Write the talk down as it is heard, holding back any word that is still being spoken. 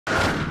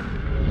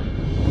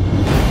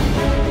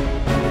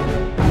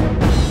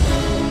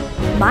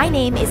My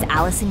name is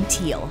Alison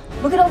Teal.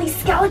 Look at all these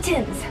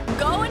skeletons.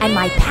 And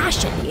my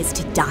passion is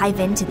to dive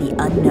into the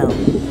unknown.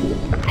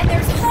 And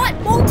there's hot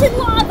molten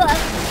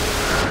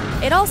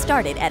lava. It all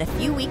started at a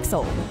few weeks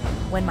old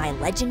when my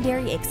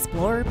legendary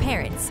explorer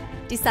parents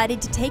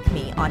decided to take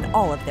me on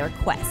all of their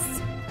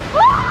quests.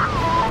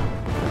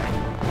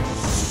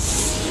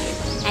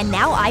 And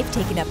now I've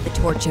taken up the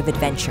torch of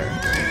adventure.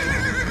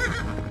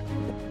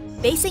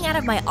 Basing out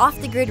of my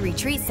off-the-grid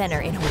retreat center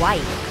in Hawaii,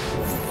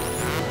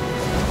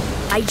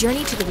 I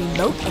journey to the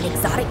remote and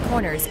exotic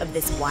corners of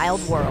this wild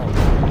world.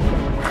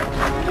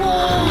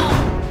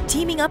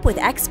 Teaming up with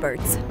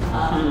experts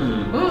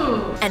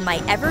and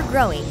my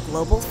ever-growing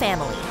global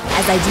family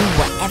as I do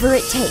whatever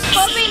it takes.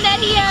 Hoping that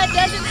he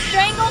doesn't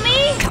strangle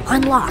me? To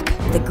unlock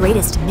the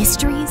greatest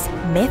mysteries,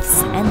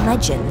 myths, and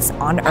legends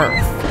on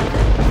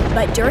Earth.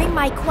 But during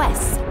my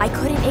quests, I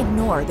couldn't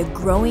ignore the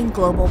growing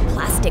global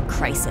plastic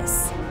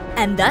crisis.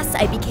 And thus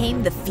I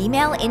became the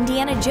female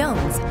Indiana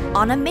Jones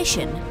on a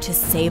mission to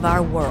save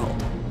our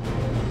world.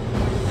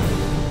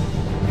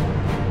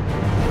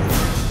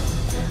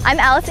 I'm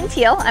Alison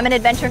Teal. I'm an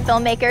adventure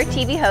filmmaker,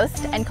 TV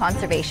host, and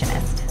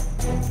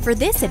conservationist. For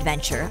this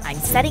adventure, I'm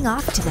setting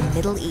off to the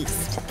Middle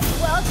East.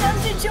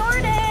 Welcome to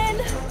Jordan!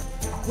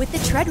 With the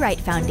TreadRight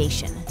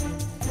Foundation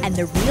and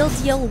the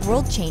real-deal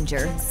world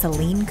changer,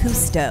 Celine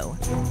Cousteau,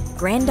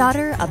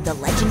 granddaughter of the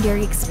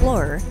legendary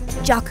explorer,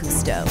 Jacques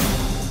Cousteau.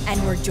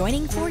 And we're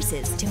joining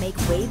forces to make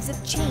waves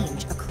of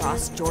change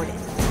across Jordan.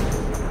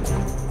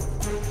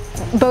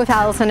 Both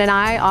Alison and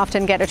I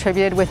often get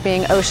attributed with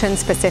being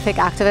ocean-specific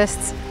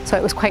activists, so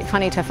it was quite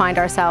funny to find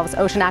ourselves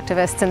ocean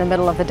activists in the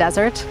middle of the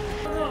desert.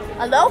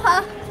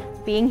 Aloha!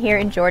 Being here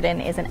in Jordan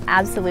is an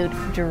absolute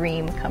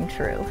dream come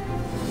true.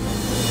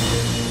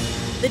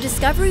 The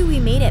discovery we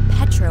made at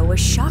Petra was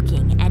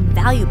shocking and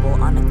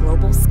valuable on a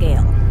global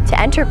scale. To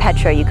enter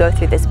Petra, you go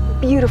through this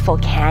beautiful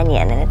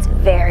canyon, and it's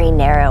very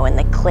narrow, and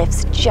the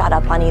cliffs jut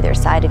up on either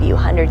side of you,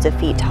 hundreds of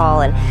feet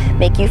tall, and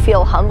make you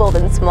feel humbled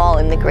and small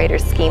in the greater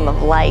scheme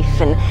of life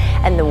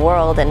and the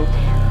world. And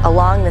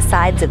along the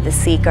sides of the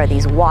Seek are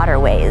these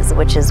waterways,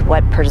 which is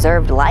what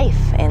preserved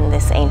life in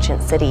this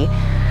ancient city.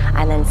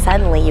 And then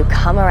suddenly you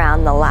come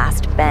around the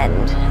last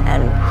bend,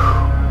 and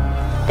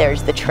whew,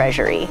 there's the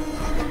treasury.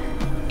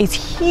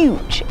 It's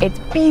huge, it's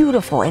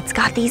beautiful, it's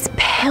got these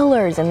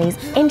pillars and these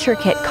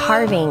intricate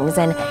carvings,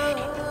 and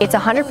it's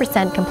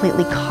 100%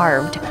 completely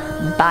carved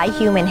by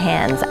human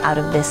hands out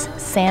of this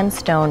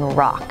sandstone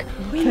rock.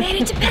 We made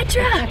it to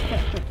Petra!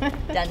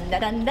 Dun,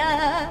 dun, dun,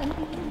 dun.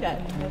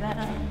 Dun, dun,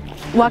 dun.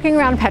 Walking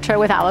around Petra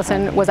with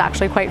Alison was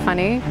actually quite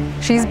funny.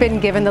 She's been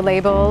given the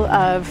label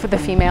of the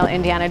female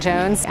Indiana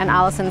Jones, and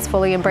Alison's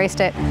fully embraced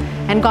it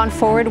and gone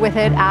forward with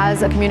it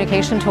as a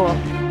communication tool.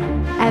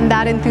 And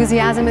that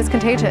enthusiasm is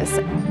contagious.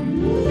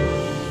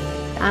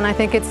 And I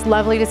think it's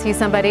lovely to see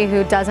somebody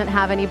who doesn't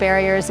have any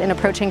barriers in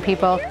approaching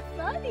people.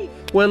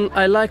 Well,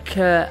 I like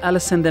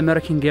Alison, the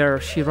American girl.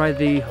 She rides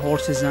the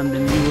horses and the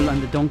mule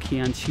and the donkey,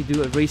 and she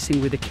do a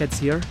racing with the kids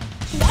here.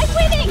 I'm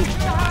winning!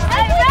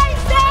 I'm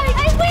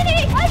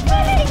winning! I'm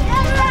winning!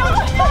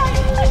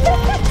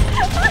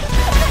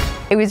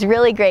 It was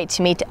really great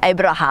to meet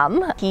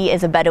Abraham. He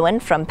is a Bedouin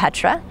from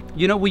Petra.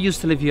 You know, we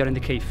used to live here in the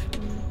cave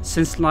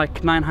since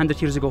like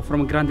 900 years ago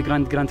from a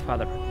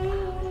grandfather.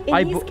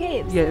 In these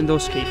caves? Yeah, in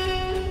those caves.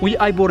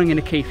 I born in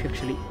a cave,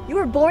 actually. You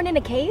were born in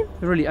a cave?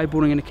 Really, I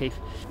born in a cave.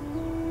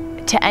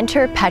 To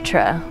enter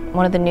Petra,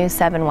 one of the new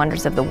 7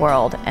 wonders of the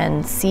world,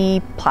 and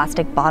see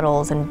plastic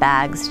bottles and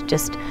bags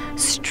just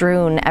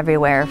strewn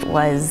everywhere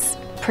was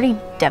pretty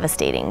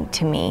devastating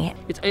to me.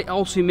 It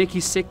also makes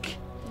you sick.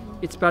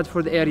 It's bad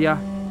for the area,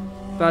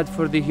 bad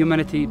for the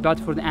humanity, bad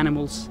for the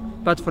animals,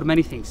 bad for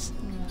many things.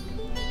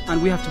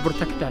 And we have to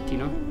protect that, you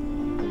know.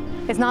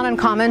 It's not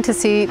uncommon to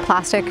see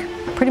plastic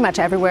pretty much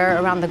everywhere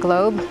around the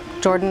globe.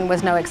 Jordan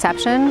was no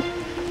exception.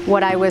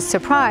 What I was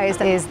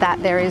surprised is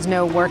that there is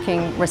no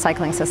working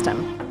recycling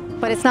system.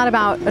 But it's not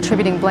about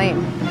attributing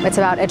blame. It's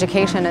about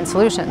education and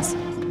solutions.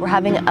 We're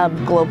having a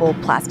global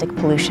plastic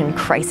pollution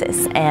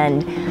crisis,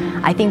 and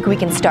I think we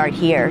can start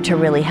here to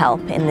really help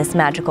in this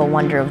magical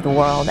wonder of the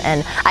world.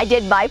 And I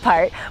did my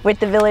part with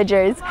the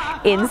villagers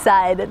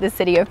inside the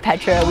city of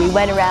Petra. We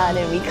went around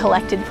and we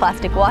collected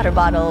plastic water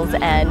bottles,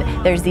 and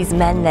there's these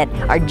men that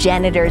are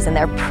janitors, and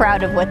they're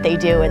proud of what they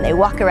do, and they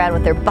walk around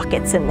with their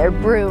buckets and their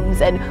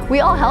brooms, and we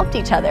all helped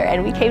each other,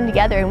 and we came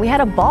together and we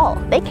had a ball.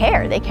 They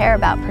care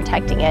about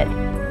protecting it.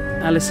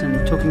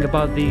 Alison talking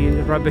about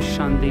the rubbish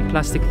and the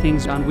plastic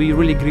things, and we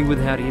really agree with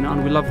her, you know,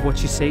 and we love what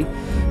she say,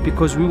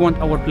 because we want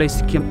our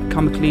place to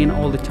come clean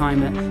all the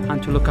time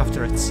and to look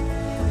after it.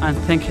 And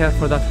thank her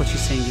for that, what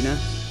she's saying, you know.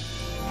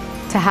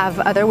 To have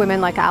other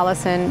women like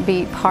Alison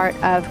be part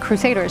of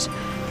crusaders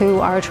who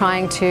are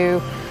trying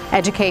to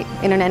educate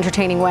in an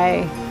entertaining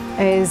way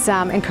is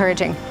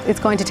encouraging. It's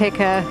going to take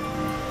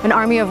an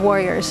army of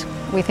warriors.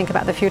 We think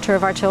about the future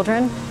of our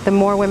children. The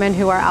more women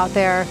who are out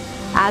there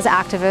as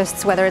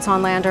activists, whether it's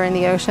on land or in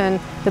the ocean,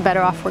 the better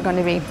off we're going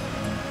to be.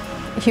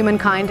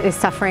 Humankind is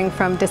suffering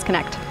from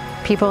disconnect.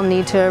 People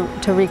need to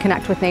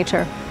reconnect with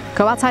nature.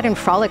 Go outside and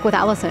frolic with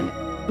Alison.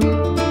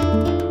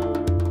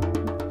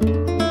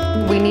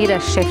 we need a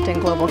shift in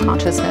global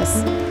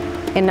consciousness,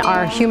 in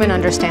our human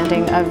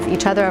understanding of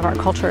each other, of our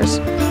cultures,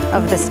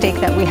 of the stake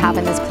that we have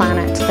in this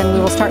planet, then we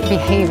will start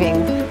behaving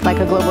like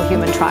a global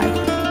human tribe.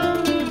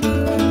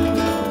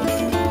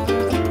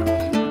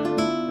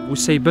 We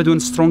say Bedouin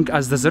strong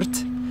as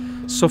desert,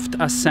 soft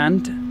as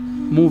sand,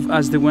 move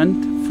as the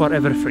wind,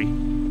 forever free.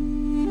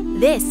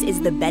 This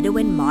is the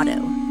Bedouin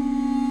motto.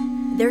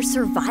 Their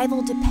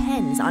survival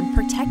depends on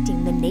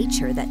protecting the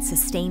nature that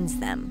sustains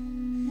them.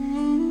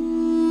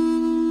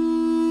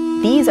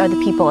 These are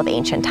the people of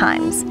ancient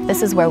times.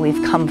 This is where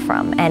we've come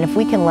from, and if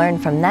we can learn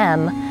from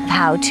them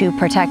how to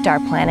protect our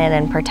planet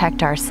and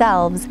protect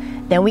ourselves,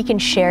 then we can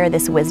share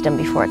this wisdom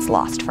before it's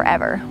lost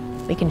forever.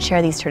 We can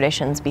share these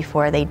traditions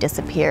before they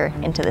disappear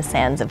into the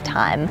sands of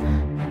time.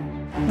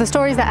 The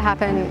stories that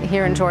happen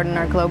here in Jordan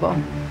are global,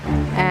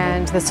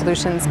 and the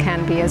solutions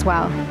can be as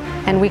well.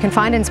 And we can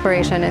find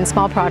inspiration in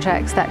small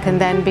projects that can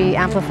then be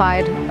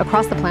amplified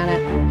across the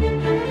planet.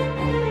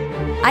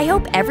 I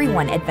hope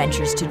everyone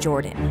adventures to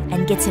Jordan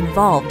and gets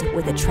involved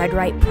with the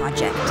TreadRight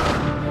project.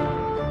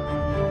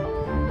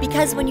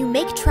 Because when you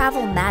make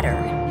travel matter,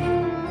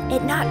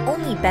 it not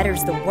only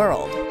betters the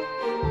world,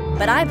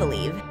 but I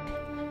believe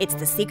it's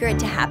the secret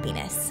to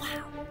happiness.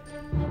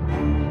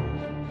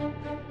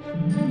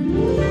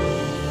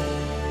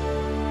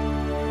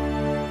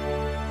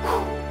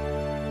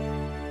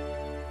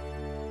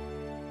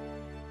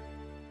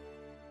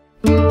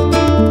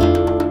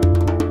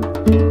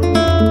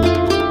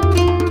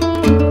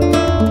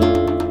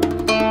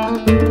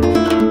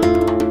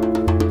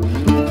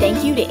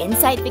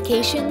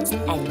 Vacations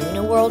and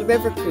Uniworld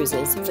River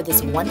Cruises for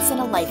this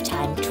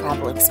once-in-a-lifetime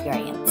travel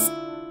experience.